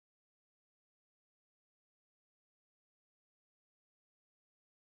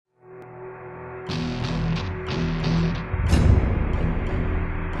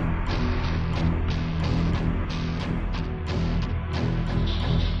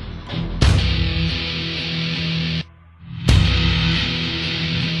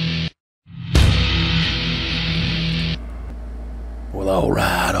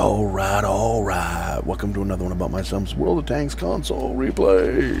Welcome to another one about BumpmyStump's World of Tanks console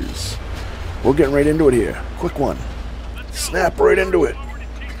replays. We're getting right into it here. Quick one. Snap right into it.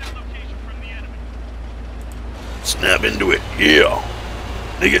 Snap into it. Yeah.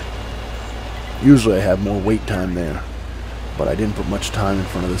 Dig it. Usually I have more wait time there, but I didn't put much time in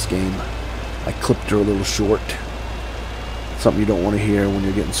front of this game. I clipped her a little short. Something you don't want to hear when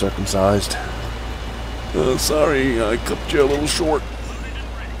you're getting circumcised. Sorry, I clipped you a little short.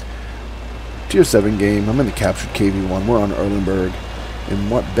 Tier 7 game. I'm in the captured KV1. We're on Erlenberg.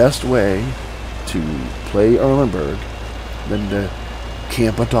 And what best way to play Erlenberg than to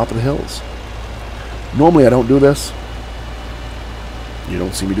camp on top of the hills? Normally I don't do this. You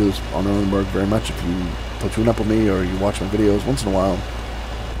don't see me do this on Erlenberg very much if you platoon up with me or you watch my videos once in a while.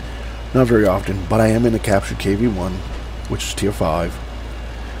 Not very often, but I am in the captured KV1, which is tier 5,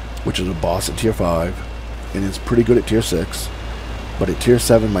 which is a boss at tier 5, and it's pretty good at tier 6. But at tier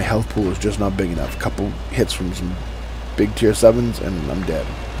 7, my health pool is just not big enough. A couple hits from some big tier 7s, and I'm dead.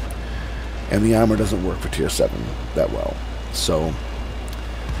 And the armor doesn't work for tier 7 that well. So,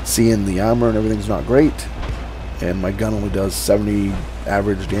 seeing the armor and everything's not great, and my gun only does 70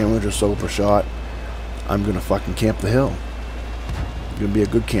 average damage or so per shot, I'm going to fucking camp the hill. I'm going to be a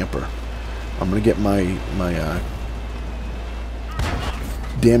good camper. I'm going to get my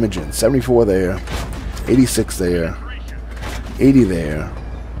damage in. 74 there, 86 there, 80 there.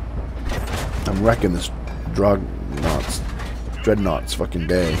 I'm wrecking this dreadnought's fucking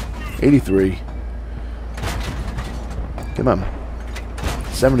day. 83. Come on.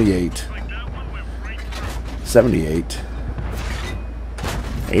 78. 78.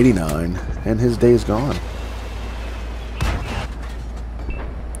 89. And his day is gone.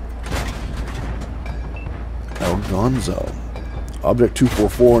 El Gonzo. Object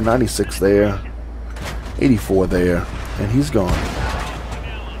 244, 96 there. 84 there. And he's gone.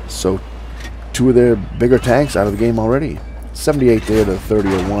 So, two of their bigger tanks out of the game already. 78 there to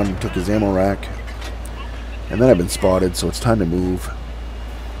 3001, took his ammo rack. And then I've been spotted, so it's time to move.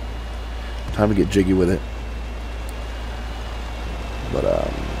 Time to get jiggy with it. But,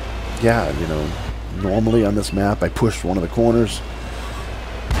 yeah, you know, normally on this map I push one of the corners.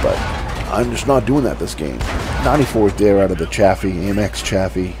 But I'm just not doing that this game. 94 there out of the Chaffee, AMX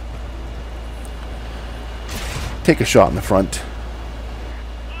Chaffee. Take a shot in the front.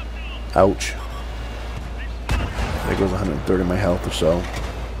 Ouch. There goes 130 of my health or so.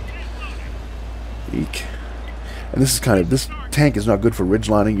 Eek. And this is this tank is not good for ridge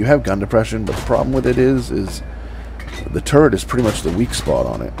lining. You have gun depression, but the problem with it is the turret is pretty much the weak spot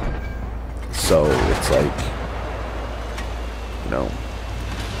on it. So it's like, you know,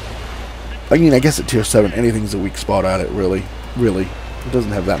 I mean, I guess at tier 7 anything's a weak spot at it, really. It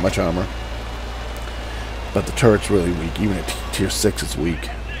doesn't have that much armor. But the turret's really weak. Even at tier 6 it's weak.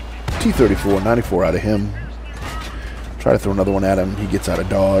 T-34, 94 out of him. Try to throw another one at him. He gets out of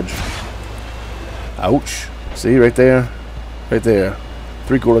dodge. Ouch. See, right there? Right there.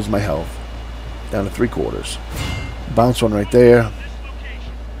 3/4 of my health. Down to 3/4. Bounce one right there.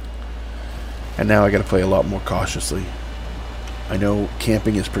 And now I gotta play a lot more cautiously. I know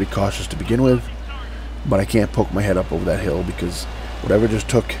camping is pretty cautious to begin with, but I can't poke my head up over that hill because whatever just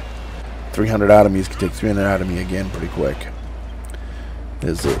took 300 out of me is going to take 300 out of me again pretty quick.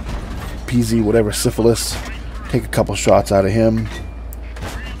 There's a PZ whatever syphilis. Take a couple shots out of him.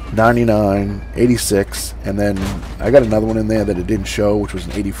 99, 86, and then I got another one in there that it didn't show, which was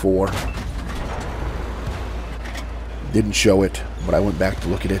an 84. Didn't show it, but I went back to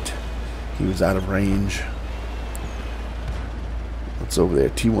look at it. He was out of range. What's over there?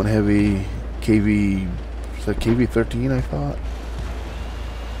 T1 heavy, KV, is that KV13 I thought?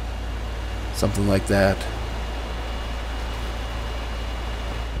 Something like that.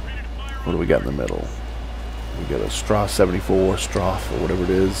 What do we got in the middle? We got a Strauss 74, Stroff, or whatever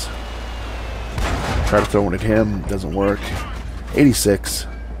it is. Try to throw one at him, doesn't work. 86.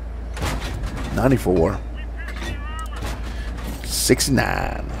 94.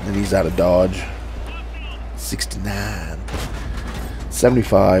 69. And he's out of dodge. 69.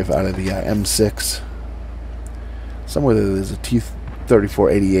 75 out of the M6. Somewhere there's a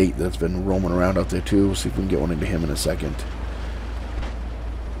T-34-88 that's been roaming around out there too. We'll see if we can get one into him in a second.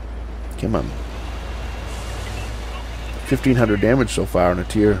 Come on. 1,500 damage so far in a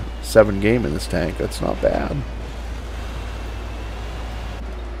tier 7 game in this tank. That's not bad.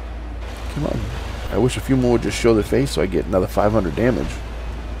 Come on. I wish a few more would just show their face so I get another 500 damage.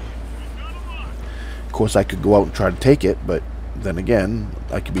 Of course I could go out and try to take it, but then again,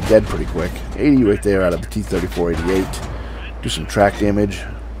 I could be dead pretty quick. 80 right there out of the T-34-88. Do some track damage.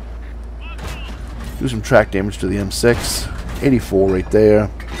 Do some track damage to the M6. 84 right there.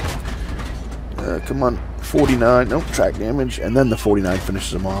 Come on, 49. Nope, track damage. And then the 49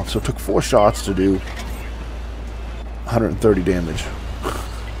 finishes him off. So it took 4 shots to do 130 damage.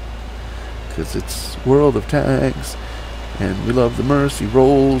 Because it's World of Tanks. And we love the mercy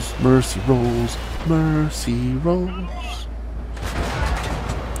rolls, mercy rolls, mercy rolls.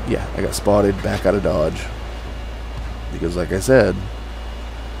 Yeah, I got spotted, back out of dodge. Because like I said,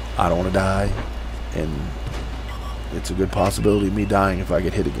 I don't want to die. And it's a good possibility of me dying if I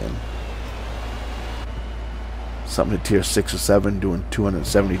get hit again. Something at tier 6 or 7 doing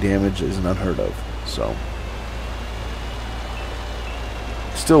 270 damage isn't unheard of. So,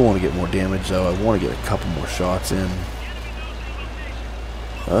 still want to get more damage though. I want to get a couple more shots in.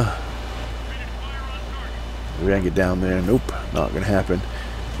 We're gonna get down there. Nope, not gonna happen.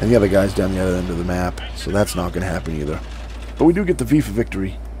 And the other guy's down the other end of the map, so that's not gonna happen either. But we do get the V for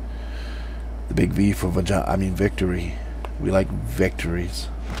victory. The big V for victory. We like victories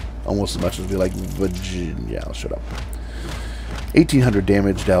almost as much as we like Virginia. I'll shut up. 1800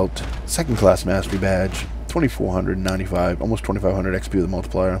 damage dealt. Second class mastery badge. 2495, almost 2500 XP with the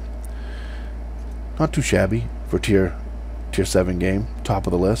multiplier. Not too shabby for tier 7 game. Top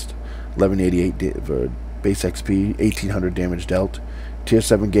of the list. 1188 for base XP. 1800 damage dealt. Tier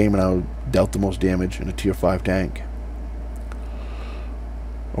 7 game, and I dealt the most damage in a tier 5 tank.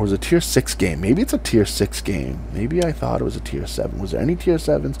 Or was it a tier 6 game? Maybe it's a tier 6 game. Maybe I thought it was a tier 7. Was there any tier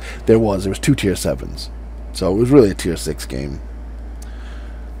 7s? There was. There was 2 tier 7s. So it was really a tier 6 game.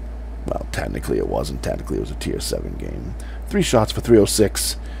 Well, technically it wasn't. Technically it was a tier 7 game. 3 shots for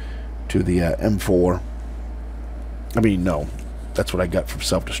 306 to the M4. I mean, no. That's what I got from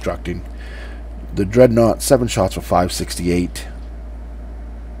self-destructing. The Dreadnought, 7 shots for 568.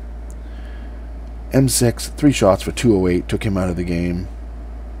 M6, 3 shots for 208. Took him out of the game.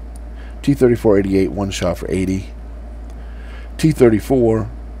 T-34-88, 1 shot for 80. T-34,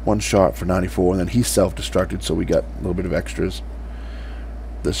 1 shot for 94, and then he self-destructed, so we got a little bit of extras.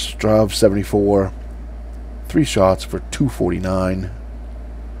 The Strav 74, 3 shots for 249.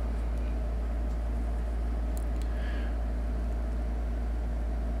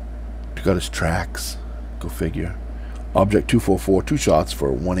 Got his tracks, go figure. Object 244, 2 shots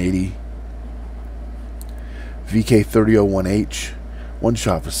for 180. VK-3001H, 1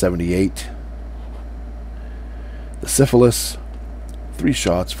 shot for 78. The Syphilis, 3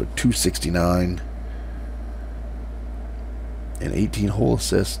 shots for 269. And 18 hole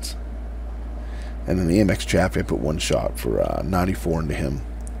assists. And then the AMX Chaffee, I put 1 shot for 94 into him.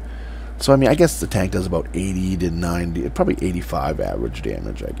 So, I mean, I guess the tank does about 80 to 90, probably 85 average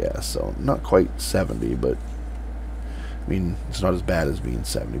damage, I guess. So, not quite 70, but, I mean, it's not as bad as being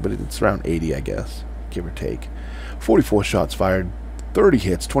 70, but it's around 80, I guess, give or take. 44 shots fired. 30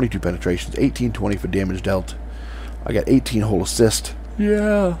 hits, 22 penetrations, 1820 for damage dealt. I got 18 whole assist.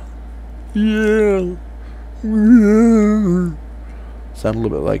 Yeah. Yeah. Yeah. Sound a little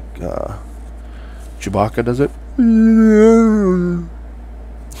bit like Chewbacca, does it? Yeah.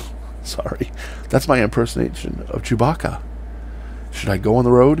 Sorry. That's my impersonation of Chewbacca. Should I go on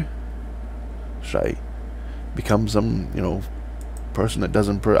the road? Should I become some, person that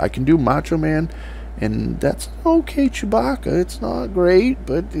doesn't... I can do Macho Man... And that's okay, Chewbacca. It's not great,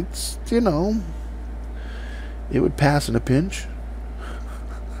 but it's, it would pass in a pinch.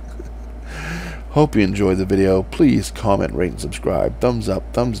 Hope you enjoyed the video. Please comment, rate, and subscribe. Thumbs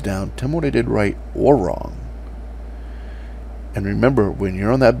up, thumbs down. Tell me what I did right or wrong. And remember, when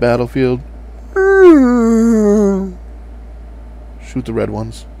you're on that battlefield, shoot the red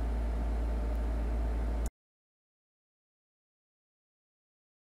ones.